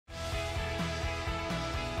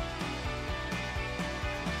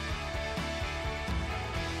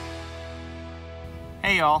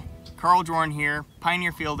Hey y'all, Joern here,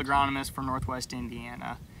 Pioneer Field Agronomist for Northwest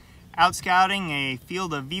Indiana. Out scouting a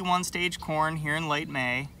field of V1 stage corn here in late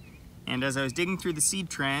May, and as I was digging through the seed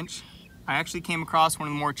trench, I actually came across one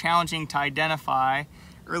of the more challenging to identify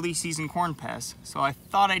early season corn pests. So I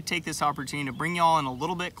thought I'd take this opportunity to bring y'all in a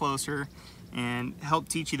little bit closer and help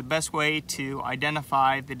teach you the best way to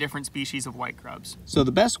identify the different species of white grubs. So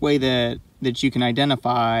the best way that you can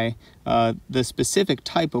identify the specific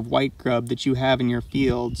type of white grub that you have in your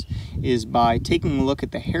fields is by taking a look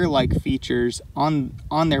at the hair-like features on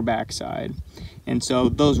their backside. And so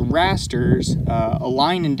those rasters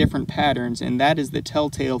align in different patterns, and that is the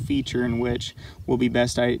telltale feature in which we'll be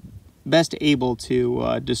best able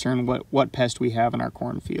to discern what pest we have in our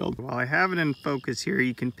cornfield. While I have it in focus here,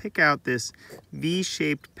 you can pick out this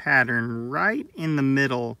V-shaped pattern right in the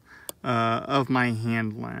middle of my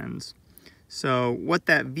hand lens. So what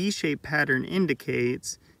that V-shaped pattern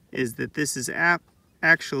indicates is that this is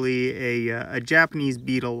actually a Japanese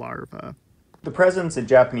beetle larva. The presence of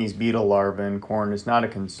Japanese beetle larvae in corn is not a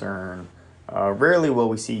concern. Rarely will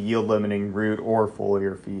we see yield-limiting root or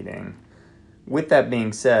foliar feeding. With that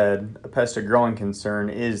being said, a pest of growing concern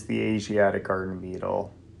is the Asiatic garden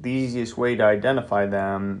beetle. The easiest way to identify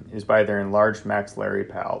them is by their enlarged maxillary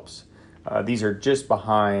palps. These are just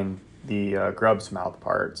behind the grub's mouth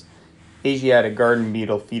parts. Asiatic garden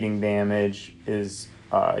beetle feeding damage is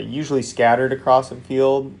usually scattered across a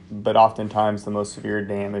field, but oftentimes the most severe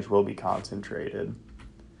damage will be concentrated.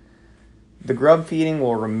 The grub feeding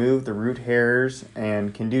will remove the root hairs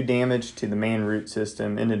and can do damage to the main root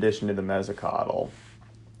system in addition to the mesocotyl.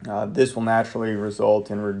 This will naturally result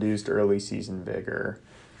in reduced early season vigor.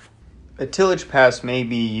 A tillage pest may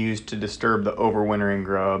be used to disturb the overwintering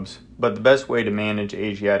grubs, but the best way to manage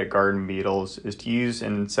Asiatic garden beetles is to use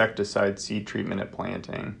an insecticide seed treatment at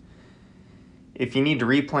planting. If you need to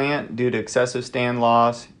replant due to excessive stand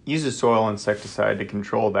loss, use a soil insecticide to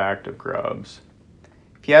control the active grubs.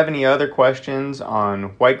 If you have any other questions on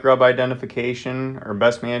white grub identification or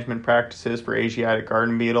best management practices for Asiatic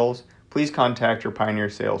garden beetles, please contact your Pioneer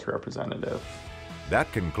sales representative.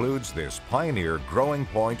 That concludes this Pioneer Growing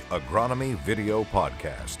Point Agronomy video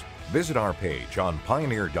podcast. Visit our page on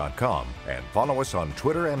pioneer.com and follow us on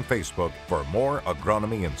Twitter and Facebook for more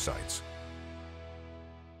agronomy insights.